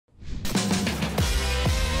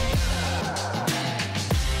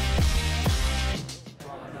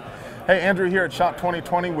Hey, Andrew here at Shop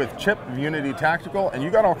 2020 with Chip of Unity Tactical, and you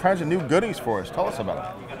got all kinds of new goodies for us. Tell us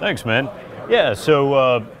about it. Thanks, man. Yeah,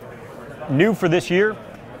 so new for this year,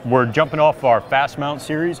 we're jumping off our Fast Mount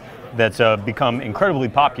series that's become incredibly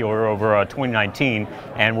popular over 2019,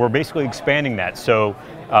 and we're basically expanding that. So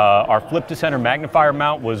our flip to center magnifier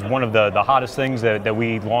mount was one of the hottest things that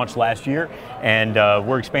we launched last year, and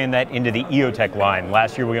we're expanding that into the EOTech line.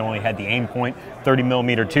 Last year we only had the Aimpoint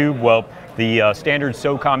 30mm tube. Well, the standard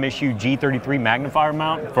SOCOM issue G33 magnifier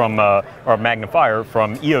mount from or magnifier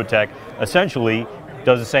from EOTech essentially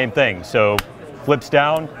does the same thing. So flips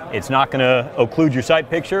down, it's not going to occlude your sight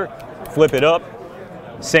picture. Flip it up,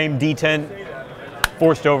 same detent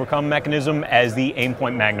forced to overcome mechanism as the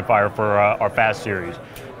Aimpoint magnifier for our Fast series.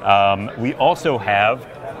 We also have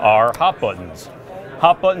our hot buttons.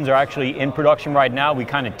 Hot buttons are actually in production right now. We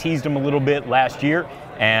kind of teased them a little bit last year,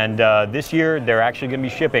 and this year they're actually going to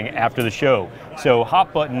be shipping after the show. So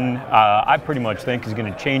hot button, I pretty much think, is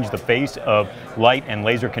going to change the face of light and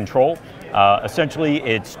laser control. Essentially,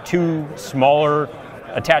 it's two smaller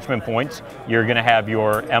attachment points. You're going to have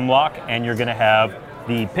your M-lock and you're going to have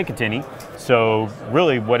the Picatinny. So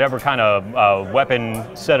really, whatever kind of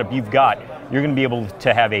weapon setup you've got, you're going to be able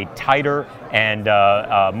to have a tighter and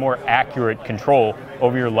more accurate control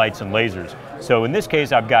over your lights and lasers. So in this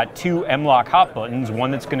case, I've got two M-lock hot buttons,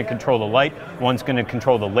 one that's going to control the light, one's going to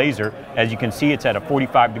control the laser. As you can see, it's at a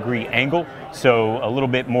 45-degree angle, so a little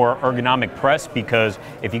bit more ergonomic press, because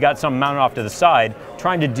if you got something mounted off to the side,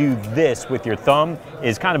 trying to do this with your thumb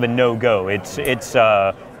is kind of a no-go. It's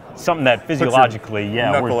something that physiologically,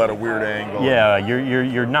 knuckle at a weird angle. Yeah,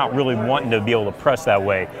 you're not really wanting to be able to press that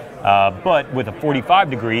way. But with a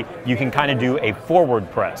 45-degree, you can kind of do a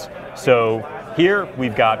forward press. So here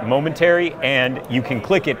we've got momentary, and you can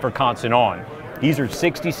click it for constant on. These are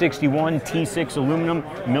 6061 T6 aluminum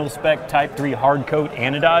mil-spec Type 3 hard coat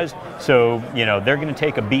anodized, so you know they're going to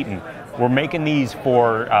take a beating. We're making these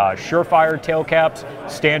for Surefire tail caps,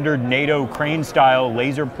 standard NATO crane style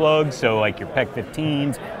laser plugs, so like your PEC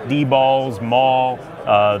 15s, D-balls, Maul,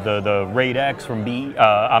 the Raid X from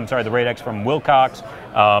the Raid X from Wilcox,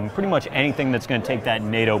 pretty much anything that's going to take that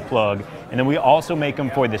NATO plug. And then we also make them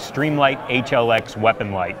for the Streamlight HLX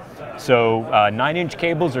weapon light. So 9-inch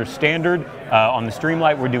cables are standard. On the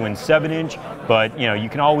Streamlight we're doing 7-inch, but you know you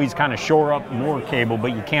can always kind of shore up more cable,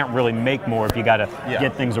 but you can't really make more if you got to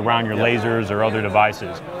get things around your lasers or other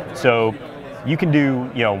devices. So you can do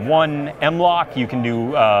one M-lock, you can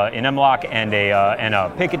do an M-lock and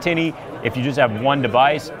a Picatinny. If you just have one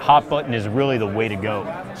device, hot button is really the way to go.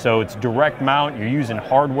 So it's direct mount, you're using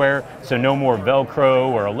hardware, so no more Velcro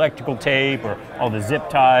or electrical tape or all the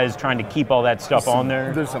zip ties, trying to keep all that stuff on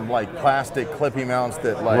there. There's some like plastic clippy mounts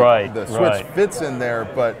that like the switch fits in there,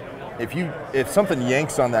 but if something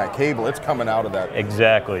yanks on that cable, it's coming out of that.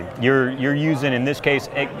 Exactly. You're using, in this case,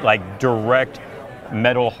 like direct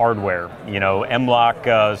metal hardware,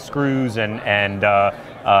 M-lock screws and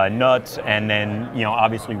nuts, and then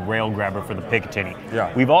obviously rail grabber for the Picatinny.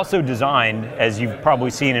 Yeah. We've also designed, as you've probably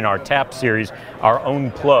seen in our TAP series, our own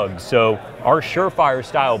plug. So our Surefire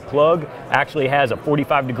style plug actually has a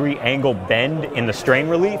 45-degree angle bend in the strain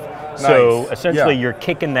relief. Nice. So essentially you're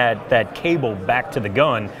kicking that cable back to the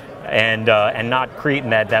gun and not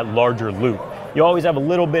creating that larger loop. You always have a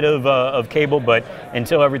little bit of cable, but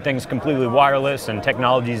until everything's completely wireless and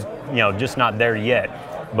technology's just not there yet,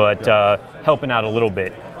 but helping out a little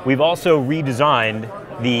bit. We've also redesigned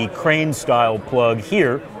the crane style plug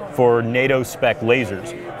here for NATO spec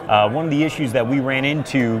lasers. One of the issues that we ran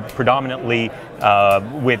into predominantly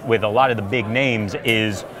with a lot of the big names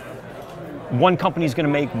is one company's going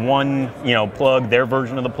to make one plug, their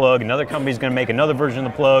version of the plug, another company's going to make another version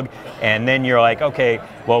of the plug, and then you're like, okay,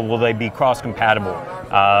 well, will they be cross compatible?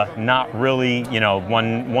 Not really.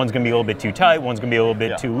 One's going to be a little bit too tight, one's going to be a little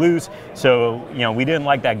bit too loose. So we didn't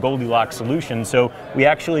like that Goldilocks solution, so we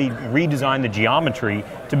actually redesigned the geometry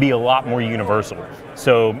to be a lot more universal.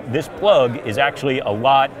 So this plug is actually a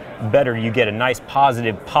lot better. You get a nice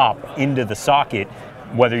positive pop into the socket,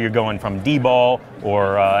 whether you're going from D-ball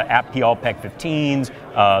or APPL PEC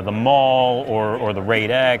 15s, the Maul or the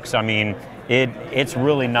Raid X. I mean, it's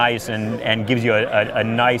really nice and gives you a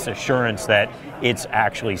nice assurance that it's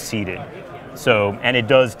actually seated. So, and it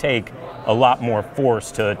does take a lot more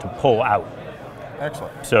force to pull out.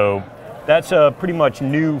 Excellent. So that's pretty much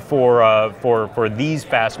new for these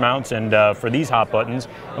fast mounts and for these hot buttons.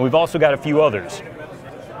 And we've also got a few others.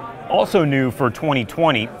 Also new for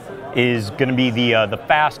 2020 is going to be the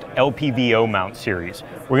Fast LPVO mount series.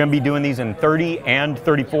 We're going to be doing these in 30 and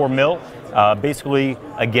 34 mil. Basically,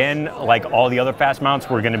 again, like all the other fast mounts,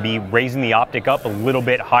 we're going to be raising the optic up a little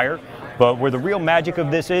bit higher. But where the real magic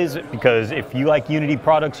of this is, because if you like Unity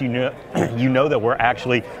products, you know that we're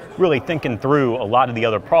actually really thinking through a lot of the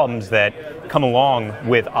other problems that come along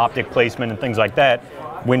with optic placement and things like that.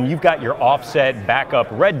 When you've got your offset backup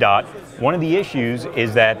red dot, one of the issues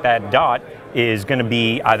is that that dot is going to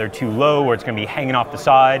be either too low, or it's going to be hanging off the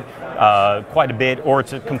side quite a bit, or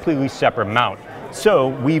it's a completely separate mount. So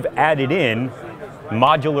we've added in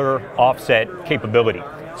modular offset capability.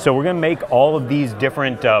 So we're going to make all of these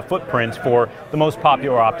different footprints for the most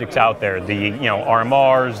popular optics out there. The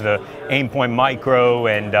RMRs, the Aimpoint Micro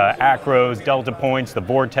and Acros, Delta Points, the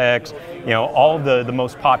Vortex, all of the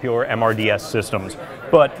most popular MRDS systems.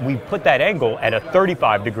 But we put that angle at a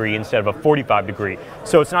 35 degree instead of a 45 degree.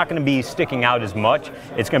 So it's not going to be sticking out as much.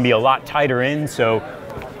 It's going to be a lot tighter in. So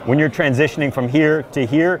when you're transitioning from here to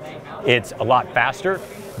here, it's a lot faster,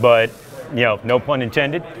 but no pun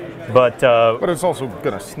intended. But it's also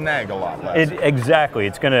going to snag a lot less. Exactly.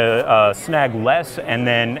 It's going to snag less, and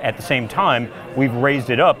then at the same time, we've raised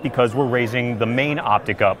it up because we're raising the main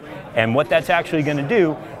optic up. And what that's actually going to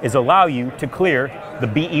do is allow you to clear the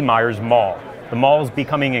B.E. Myers Mall. The mall is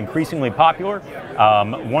becoming increasingly popular.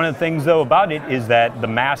 One of the things, though, about it is that the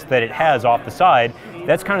mask that it has off the side,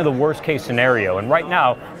 that's kind of the worst case scenario. And right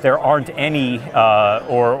now, there aren't any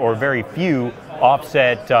or very few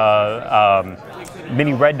offset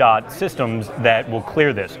mini red dot systems that will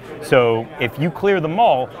clear this. So if you clear the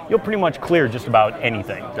mall, you'll pretty much clear just about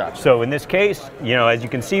anything. Gotcha. So in this case, as you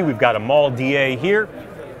can see, we've got a mall DA here,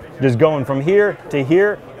 just going from here to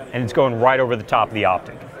here, and it's going right over the top of the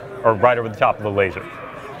optic, or right over the top of the laser.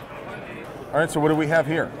 All right, so what do we have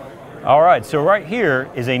here? All right, so right here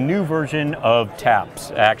is a new version of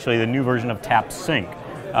TAPS, actually the new version of TAPS Sync.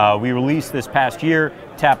 We released this past year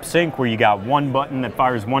TAPS Sync, where you got one button that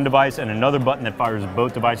fires one device and another button that fires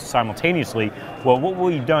both devices simultaneously. Well, what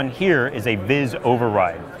we've done here is a Viz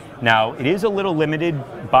override. Now, it is a little limited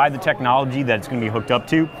by the technology that it's going to be hooked up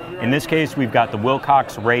to. In this case, we've got the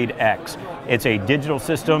Wilcox RAID X. It's a digital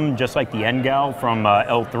system, just like the NGAL from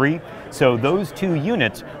L3. So those two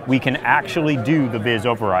units, we can actually do the Viz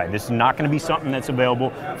override. This is not going to be something that's available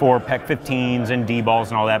for PEC 15s and D-balls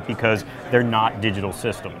and all that, because they're not digital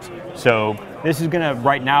systems. So this is going to,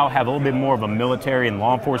 right now, have a little bit more of a military and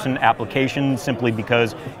law enforcement application, simply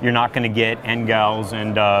because you're not going to get NGALs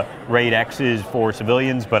and RAID X's for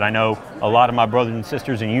civilians. But I know a lot of my brothers and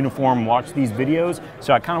sisters in uniform watch these videos,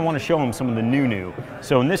 so I kind of want to show them some of the new.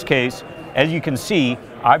 So in this case, as you can see,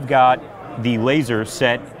 I've got the laser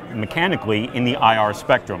set mechanically in the IR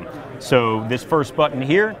spectrum. So this first button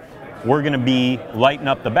here, we're going to be lighting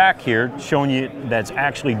up the back here, showing you that's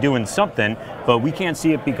actually doing something, but we can't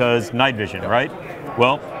see it because night vision, right?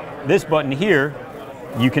 Well, this button here,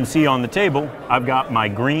 you can see on the table, I've got my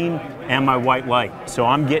green and my white light. So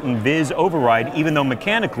I'm getting Viz override, even though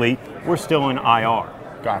mechanically we're still in IR.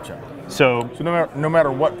 Gotcha. So no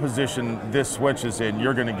matter what position this switch is in,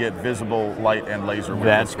 you're going to get visible light and laser with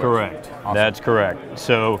that's this switch. Correct. Awesome. That's correct.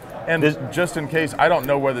 So, and just in case, I don't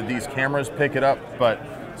know whether these cameras pick it up, but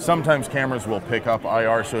sometimes cameras will pick up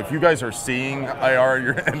IR. So if you guys are seeing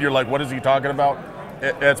IR and you're like, what is he talking about?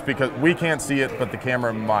 That's because we can't see it, but the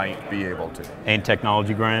camera might be able to. Ain't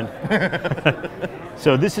technology grand?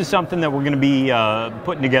 So this is something that we're going to be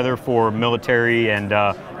putting together for military and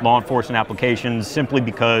law enforcement applications, simply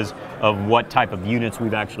because of what type of units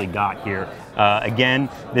we've actually got here. Again,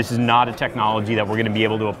 this is not a technology that we're going to be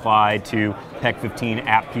able to apply to PEC 15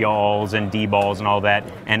 APPIALs and D-balls and all that,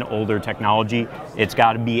 and older technology. It's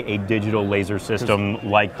got to be a digital laser system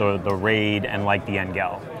like the RAID and like the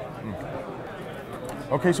NGAL.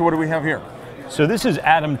 Okay, so what do we have here? So this is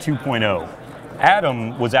Atom 2.0.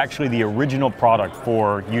 Atom was actually the original product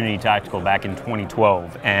for Unity Tactical back in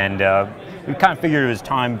 2012, and we kind of figured it was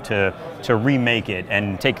time to remake it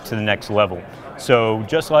and take it to the next level. So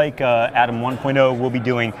just like Atom 1.0, we'll be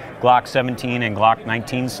doing Glock 17 and Glock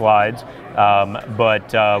 19 slides,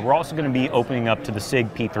 but we're also going to be opening up to the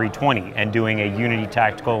SIG P320 and doing a Unity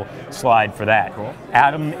Tactical slide for that. Cool.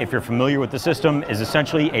 Atom, if you're familiar with the system, is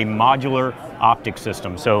essentially a modular optic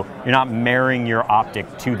system. So you're not marrying your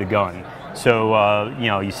optic to the gun. So,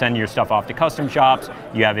 you send your stuff off to custom shops,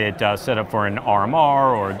 you have it set up for an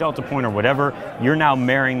RMR or a Delta Point or whatever. You're now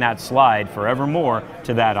marrying that slide forevermore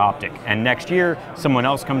to that optic. And next year, someone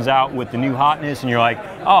else comes out with the new hotness and you're like,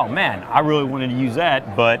 oh man, I really wanted to use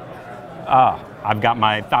that, but I've got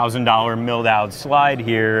my $1,000 milled out slide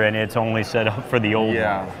here and it's only set up for the old one.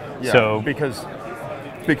 Yeah, so,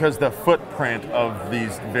 because the footprint of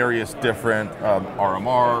these various different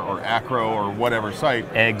RMR or Acro or whatever site,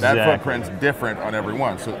 that footprint's different on every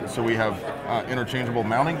one. So we have interchangeable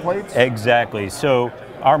mounting plates? Exactly. So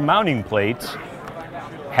our mounting plates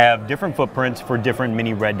have different footprints for different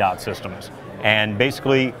mini red dot systems. And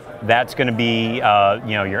basically, that's going to be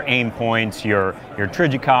your aim points, your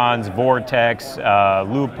Trigicons, Vortex,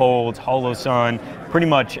 Leupold's, Holosun, pretty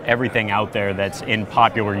much everything out there that's in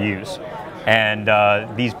popular use. And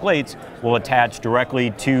these plates will attach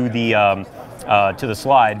directly to the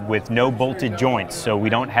slide with no bolted joints, so we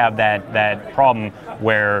don't have that problem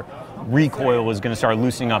where recoil is going to start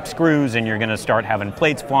loosening up screws and you're going to start having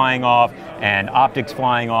plates flying off and optics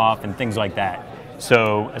flying off and things like that.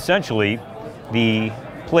 So essentially, the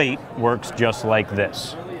plate works just like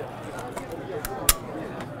this.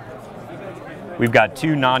 We've got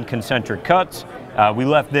two non-concentric cuts. We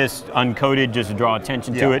left this uncoated just to draw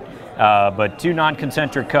attention to it, but two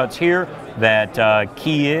non-concentric cuts here that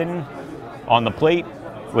key in on the plate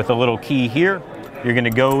with a little key here. You're going to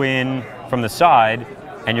go in from the side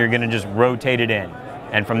and you're going to just rotate it in.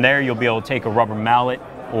 And from there you'll be able to take a rubber mallet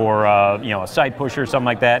or a side pusher or something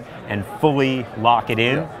like that and fully lock it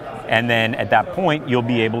in. And then at that point, you'll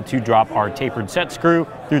be able to drop our tapered set screw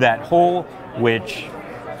through that hole, which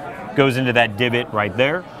goes into that divot right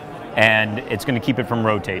there, and it's going to keep it from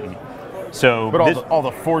rotating. So, but all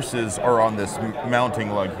the forces are on this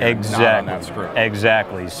mounting lug here, exactly, not on that screw.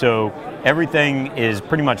 Exactly. So everything is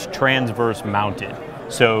pretty much transverse mounted.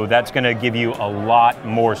 So that's going to give you a lot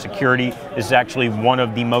more security. This is actually one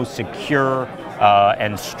of the most secure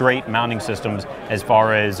and straight mounting systems as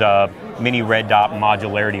far as mini red dot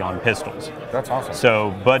modularity on pistols. That's awesome.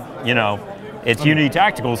 So, but it's Unity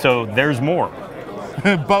Tactical, so there's more.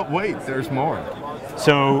 But wait, there's more.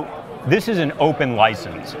 So this is an open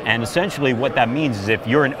license, and essentially what that means is if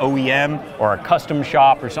you're an OEM or a custom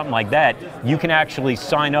shop or something like that, you can actually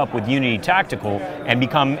sign up with Unity Tactical and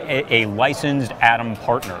become a licensed Atom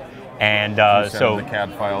partner. And so the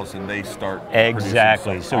CAD files and they start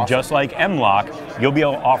exactly. So awesome. Just like MLOC, you'll be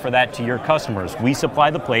able to offer that to your customers. We supply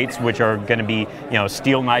the plates, which are going to be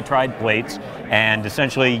steel nitride plates, and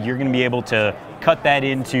essentially you're going to be able to cut that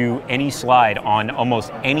into any slide on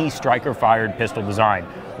almost any striker-fired pistol design.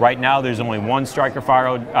 Right now, there's only one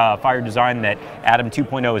striker-fired design that Atom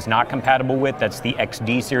 2.0 is not compatible with. That's the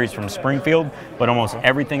XD series from Springfield. But almost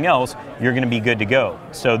everything else, you're going to be good to go.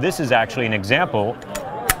 So this is actually an example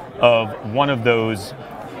of one of those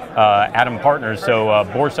Atom partners. So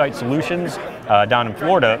Boresight Solutions down in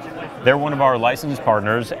Florida, they're one of our licensed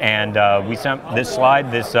partners, and we sent this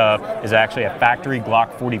slide. This is actually a factory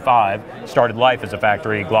Glock 45, started life as a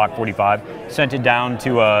factory Glock 45, sent it down to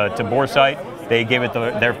Boresight. They gave it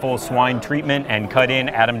their full swine treatment and cut in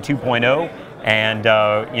Atom 2.0,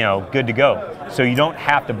 and good to go. So you don't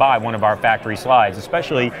have to buy one of our factory slides,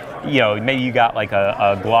 especially maybe you got like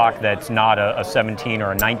a Glock that's not a 17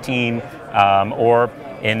 or a 19, or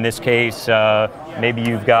in this case maybe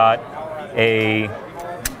you've got a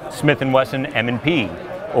Smith & Wesson M&P,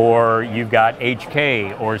 or you've got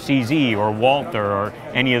HK or CZ or Walther or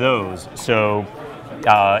any of those. So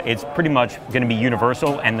it's pretty much going to be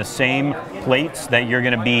universal, and the same plates that you're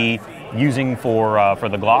going to be using for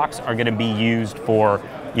the Glocks are going to be used for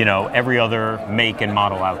every other make and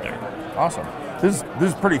model out there. Awesome. This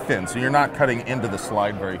is pretty thin, so you're not cutting into the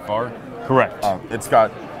slide very far. Correct. It's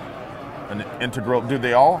got an integral. Do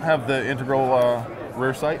they all have the integral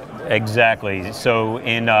rear sight? Exactly. So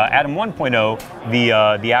in Atom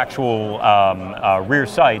 1.0, the actual rear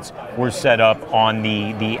sights were set up on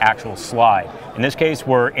the actual slide. In this case,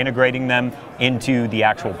 we're integrating them into the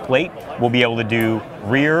actual plate. We'll be able to do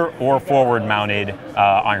rear or forward mounted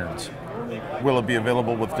irons. Will it be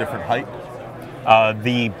available with different height?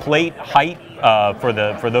 The plate height for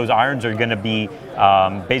those irons are going to be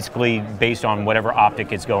basically based on whatever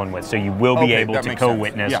optic it's going with. So you will be able to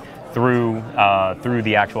co-witness through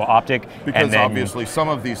the actual optic. Because and then, obviously some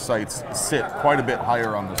of these sights sit quite a bit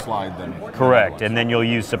higher on the slide than correct, and then you'll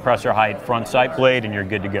use suppressor height front sight blade and you're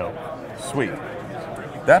good to go. Sweet.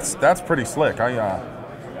 That's pretty slick.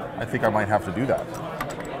 I think I might have to do that.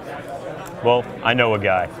 Well, I know a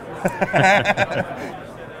guy.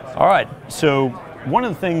 All right, so one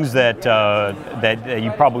of the things that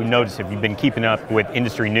you probably noticed if you've been keeping up with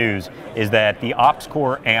industry news is that the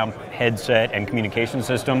Ops-Core AMP headset and communication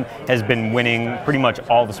system has been winning pretty much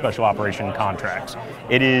all the special operation contracts.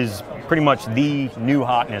 It is pretty much the new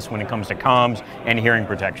hotness when it comes to comms and hearing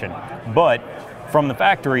protection. But from the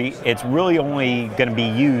factory, it's really only going to be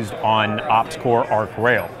used on Ops-Core ARC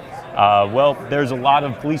rail. Well, there's a lot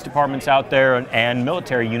of police departments out there and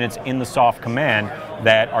military units in the soft command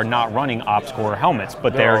that are not running Ops-Core helmets,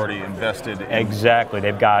 but they're already invested in. Exactly.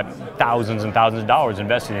 They've got thousands and thousands of dollars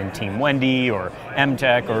invested in Team Wendy or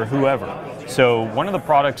MTech or whoever. So one of the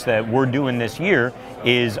products that we're doing this year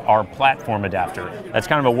is our platform adapter. That's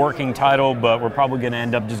kind of a working title, but we're probably going to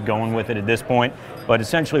end up just going with it at this point. But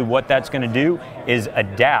essentially what that's going to do is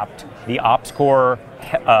adapt the Ops-Core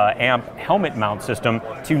AMP helmet mount system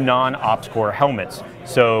to non-Ops-Core helmets.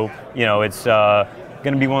 So, you know, it's going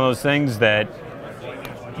to be one of those things that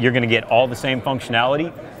you're going to get all the same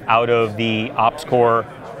functionality out of the Ops-Core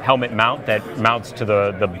helmet mount that mounts to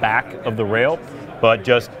the back of the rail, but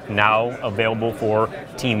just now available for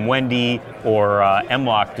Team Wendy or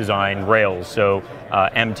M-Lock design rails, so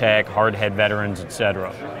M-Tech, hardhead veterans,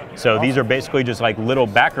 etc. So these are basically just like little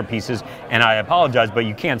backer pieces, and I apologize, but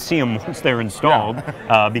you can't see them once they're installed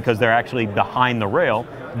because they're actually behind the rail,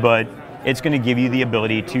 but it's going to give you the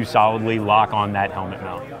ability to solidly lock on that helmet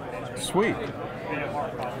mount. Sweet.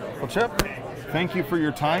 Well, Chip, thank you for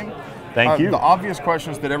your time. Thank you. The obvious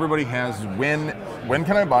questions that everybody has, when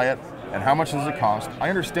can I buy it, and how much does it cost? I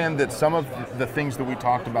understand that some of the things that we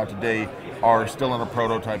talked about today are still in a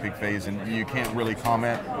prototyping phase, and you can't really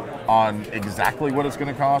comment on exactly what it's going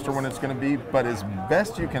to cost or when it's going to be, but as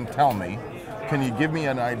best you can tell me, can you give me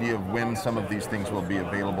an idea of when some of these things will be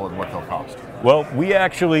available and what they'll cost? Well, we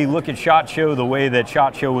actually look at SHOT Show the way that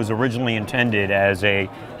SHOT Show was originally intended, as a,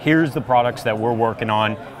 here's the products that we're working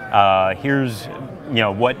on, here's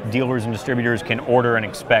what dealers and distributors can order and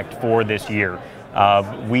expect for this year.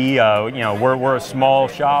 We're a small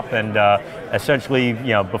shop, and essentially,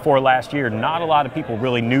 before last year, not a lot of people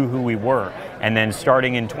really knew who we were. And then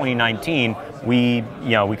starting in 2019, we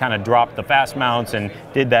kind of dropped the fast mounts and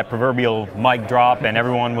did that proverbial mic drop, and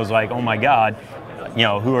everyone was like, oh my God,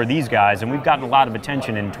 who are these guys? And we've gotten a lot of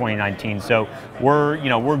attention in 2019. So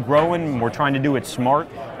we're growing, we're trying to do it smart,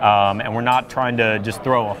 and we're not trying to just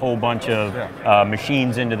throw a whole bunch of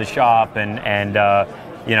machines into the shop, and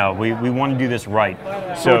we want to do this right.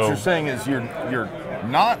 So what you're saying is you're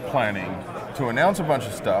not planning to announce a bunch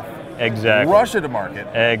of stuff, exactly, rush it to market,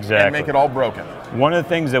 exactly, and make it all broken. One of the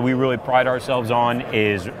things that we really pride ourselves on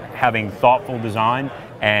is having thoughtful design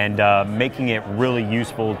and making it really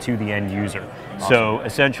useful to the end user. Awesome. So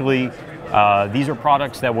essentially, these are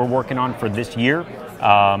products that we're working on for this year.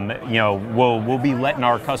 We'll be letting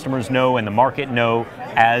our customers know and the market know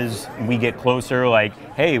as we get closer, like,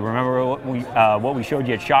 hey, remember what we showed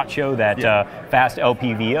you at SHOT Show, that fast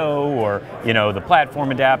LPVO, or the platform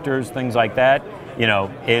adapters, things like that.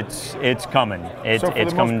 It's coming.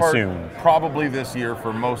 It's coming soon. Probably this year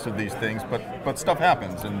for most of these things, but stuff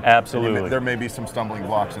happens, and absolutely, there may be some stumbling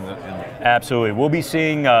blocks in the. Absolutely, we'll be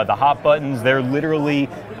seeing the hot buttons. They're literally,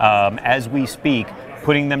 as we speak,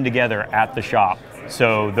 putting them together at the shop.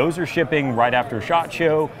 So those are shipping right after SHOT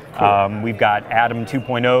Show. Cool. We've got Atom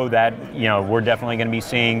 2.0 that we're definitely going to be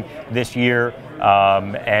seeing this year,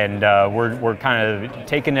 and we're kind of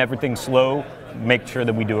taking everything slow, make sure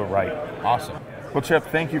that we do it right. Awesome. Well, Chip,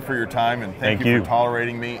 thank you for your time, and thank you for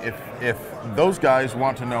tolerating me. If those guys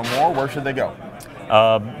want to know more, where should they go?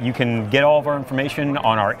 You can get all of our information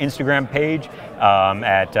on our Instagram page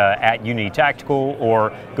at Unity Tactical,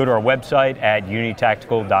 or go to our website at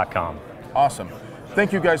unitytactical.com. Awesome.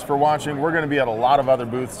 Thank you guys for watching. We're going to be at a lot of other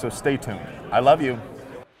booths, so stay tuned. I love you.